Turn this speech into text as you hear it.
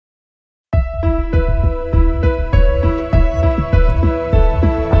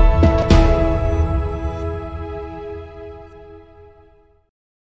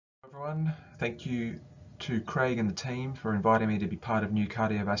Thank you to Craig and the team for inviting me to be part of New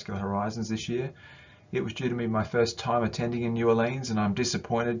Cardiovascular Horizons this year. It was due to be my first time attending in New Orleans, and I'm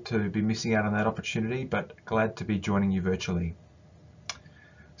disappointed to be missing out on that opportunity, but glad to be joining you virtually.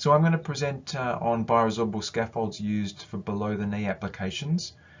 So I'm going to present on bioresorbable scaffolds used for below-the-knee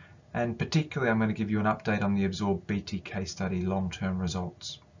applications, and particularly I'm going to give you an update on the Absorb BTK study long-term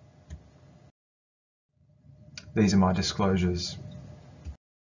results. These are my disclosures.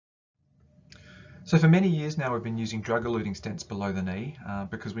 So for many years now we've been using drug-eluting stents below the knee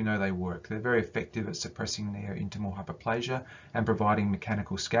because we know they work. They're very effective at suppressing neo-intimal hyperplasia and providing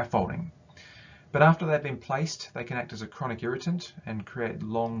mechanical scaffolding. But after they've been placed, they can act as a chronic irritant and create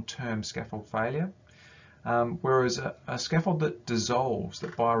long-term scaffold failure. Whereas a scaffold that dissolves,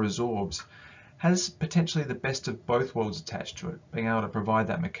 that bioresorbs, has potentially the best of both worlds attached to it, being able to provide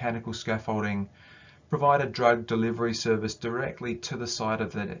that mechanical scaffolding, provide a drug delivery service directly to the site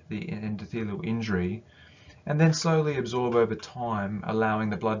of the endothelial injury, and then slowly absorb over time, allowing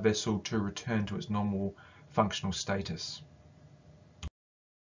the blood vessel to return to its normal functional status.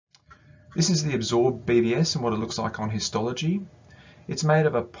 This is the Absorb BBS and what it looks like on histology. It's made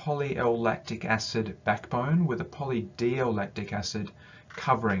of a poly-L-lactic acid backbone with a poly-D-L-lactic acid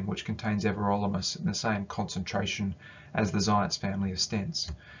covering, which contains everolimus in the same concentration as the Zions family of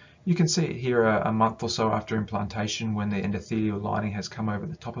stents. You can see it here a month or so after implantation when the endothelial lining has come over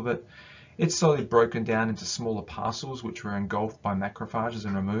the top of it. It's slowly broken down into smaller parcels which were engulfed by macrophages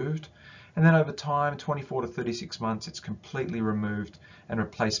and removed. And then over time, 24 to 36 months, it's completely removed and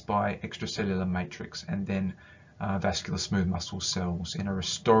replaced by extracellular matrix and then vascular smooth muscle cells in a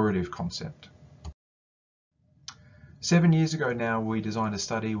restorative concept. 7 years ago now, we designed a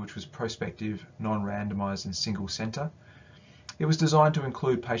study which was prospective, non-randomized and single center. It was designed to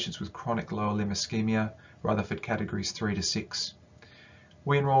include patients with chronic lower limb ischemia, Rutherford categories 3 to 6.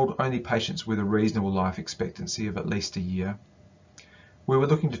 We enrolled only patients with a reasonable life expectancy of at least a year. We were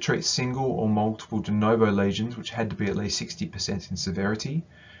looking to treat single or multiple de novo lesions, which had to be at least 60% in severity.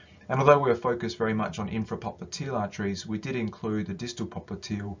 And although we were focused very much on infrapopliteal arteries, we did include the distal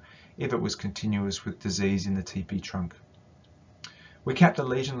popliteal if it was continuous with disease in the TP trunk. We capped a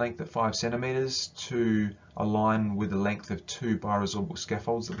lesion length at 5 centimeters to align with the length of 2 bioresorbable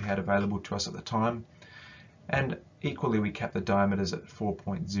scaffolds that we had available to us at the time. And equally, we capped the diameters at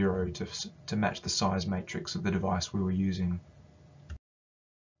 4.0 to match the size matrix of the device we were using.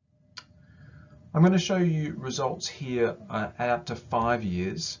 I'm going to show you results here out to 5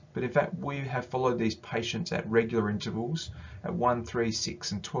 years, but in fact we have followed these patients at regular intervals at 1, 3,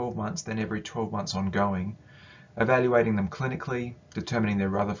 6 and 12 months, then every 12 months ongoing, evaluating them clinically, determining their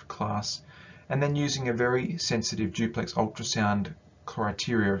Rutherford class, and then using a very sensitive duplex ultrasound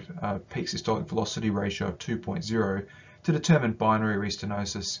criteria of peak systolic velocity ratio of 2.0 to determine binary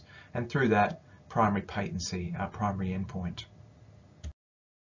restenosis, and through that primary patency, our primary endpoint.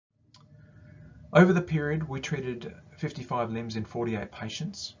 Over the period, we treated 55 limbs in 48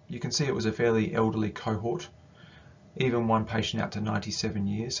 patients. You can see it was a fairly elderly cohort, even one patient out to 97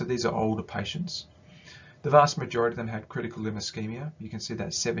 years, so these are older patients. The vast majority of them had critical limb ischemia. You can see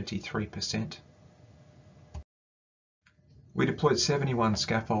that's 73%. We deployed 71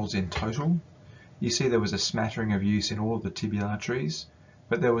 scaffolds in total. You see there was a smattering of use in all of the tibial arteries,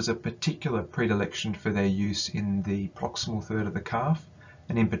 but there was a particular predilection for their use in the proximal third of the calf,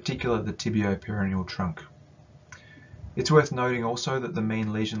 and in particular the tibio-peroneal trunk. It's worth noting also that the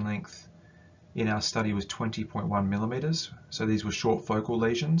mean lesion length in our study was 20.1 millimeters, so these were short focal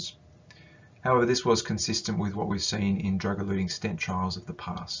lesions. However, this was consistent with what we've seen in drug-eluting stent trials of the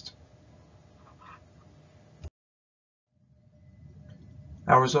past.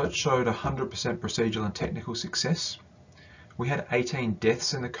 Our results showed 100% procedural and technical success. We had 18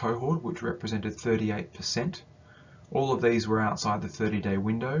 deaths in the cohort, which represented 38%. All of these were outside the 30-day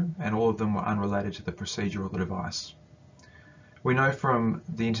window, and all of them were unrelated to the procedure or the device. We know from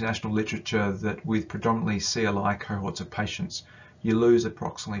the international literature that with predominantly CLI cohorts of patients, you lose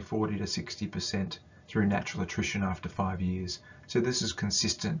approximately 40 to 60% through natural attrition after 5 years. So this is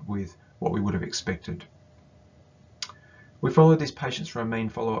consistent with what we would have expected. We followed these patients for a mean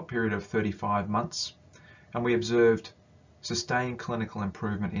follow-up period of 35 months, and we observed sustained clinical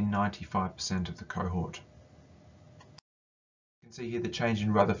improvement in 95% of the cohort. You can see here the change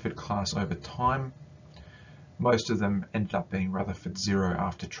in Rutherford class over time. Most of them ended up being Rutherford 0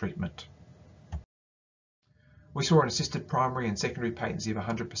 after treatment. We saw an assisted primary and secondary patency of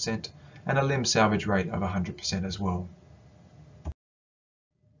 100% and a limb salvage rate of 100% as well.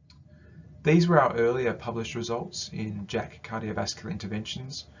 These were our earlier published results in JACC cardiovascular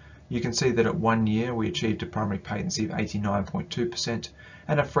interventions. You can see that at 1 year we achieved a primary patency of 89.2%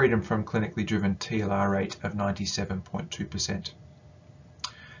 and a freedom from clinically driven TLR rate of 97.2%.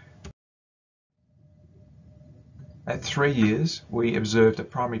 At 3 years, we observed a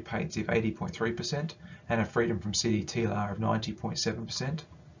primary patency of 80.3% and a freedom from CD-TLR of 90.7%.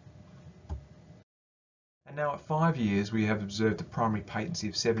 And now at 5 years, we have observed a primary patency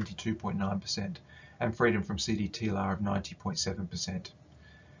of 72.9% and freedom from CD-TLR of 90.7%.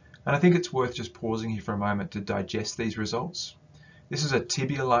 And I think it's worth just pausing here for a moment to digest these results. This is a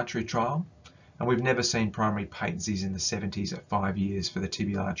tibial artery trial, and we've never seen primary patencies in the 70s at 5 years for the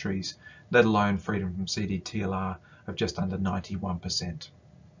tibial arteries, let alone freedom from CD-TLR of just under 91%.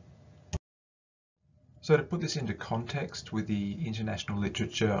 So to put this into context with the international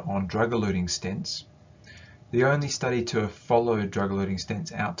literature on drug-eluting stents, the only study to have followed drug-eluting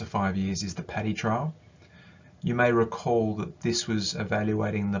stents out to 5 years is the PADDY trial. You may recall that this was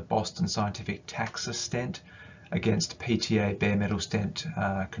evaluating the Boston Scientific Taxa stent against PTA bare metal stent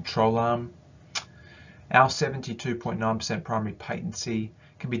control arm. Our 72.9% primary patency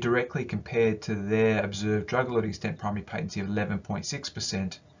can be directly compared to their observed drug-eluting stent primary patency of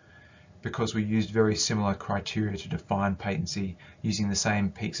 11.6% because we used very similar criteria to define patency using the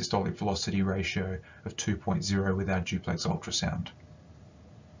same peak systolic velocity ratio of 2.0 with our duplex ultrasound.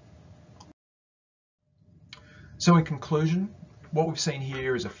 So in conclusion, what we've seen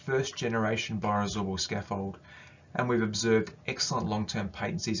here is a first generation bioresorbable scaffold, and we've observed excellent long-term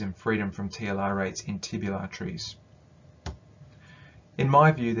patencies and freedom from TLR rates in tibial arteries. In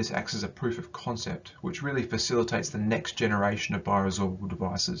my view, this acts as a proof of concept, which really facilitates the next generation of bioresorbable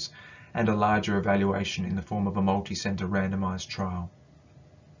devices and a larger evaluation in the form of a multi-center randomized trial.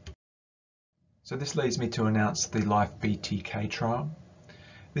 So this leads me to announce the LIFE-BTK trial.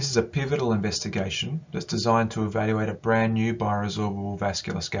 This is a pivotal investigation that's designed to evaluate a brand new bioresorbable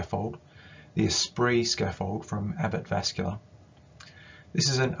vascular scaffold, the Esprit scaffold from Abbott Vascular. This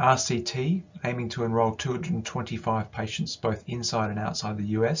is an RCT aiming to enroll 225 patients both inside and outside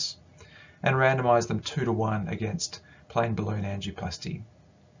the US and randomize them 2-to-1 against plain balloon angioplasty.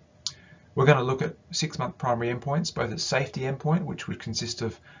 We're going to look at 6-month primary endpoints, both at safety endpoint, which would consist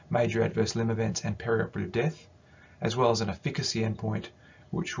of major adverse limb events and perioperative death, as well as an efficacy endpoint,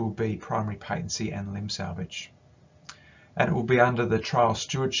 which will be primary patency and limb salvage. And it will be under the trial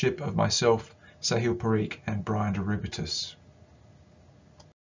stewardship of myself, Sahil Parikh and Brian DeRubitus.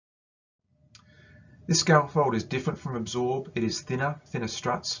 This scaffold is different from Absorb. It is thinner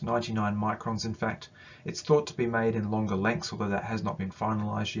struts, 99 microns in fact. It's thought to be made in longer lengths, although that has not been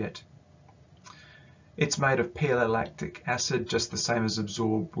finalised yet. It's made of PLA lactic acid, just the same as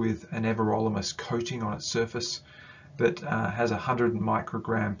Absorb, with an everolimus coating on its surface that has 100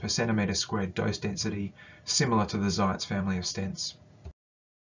 microgram per centimetre squared dose density, similar to the Zeitz family of stents.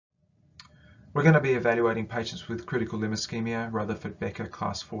 We're going to be evaluating patients with critical limb ischemia, Rutherford-Becker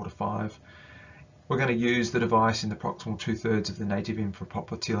class 4 to 5. We're going to use the device in the proximal 2/3 of the native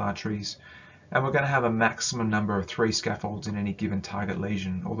infrapopliteal arteries, and we're going to have a maximum number of 3 scaffolds in any given target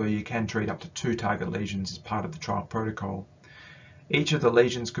lesion, although you can treat up to 2 target lesions as part of the trial protocol. Each of the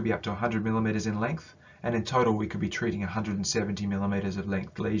lesions could be up to 100 millimeters in length, and in total we could be treating 170 millimeters of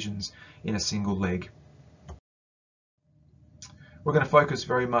length lesions in a single leg. We're going to focus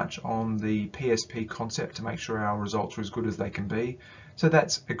very much on the PSP concept to make sure our results are as good as they can be. So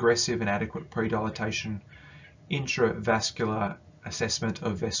that's aggressive and adequate pre-dilatation, intravascular assessment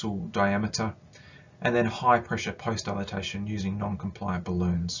of vessel diameter, and then high pressure post-dilatation using non-compliant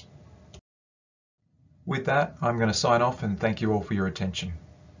balloons. With that, I'm going to sign off and thank you all for your attention.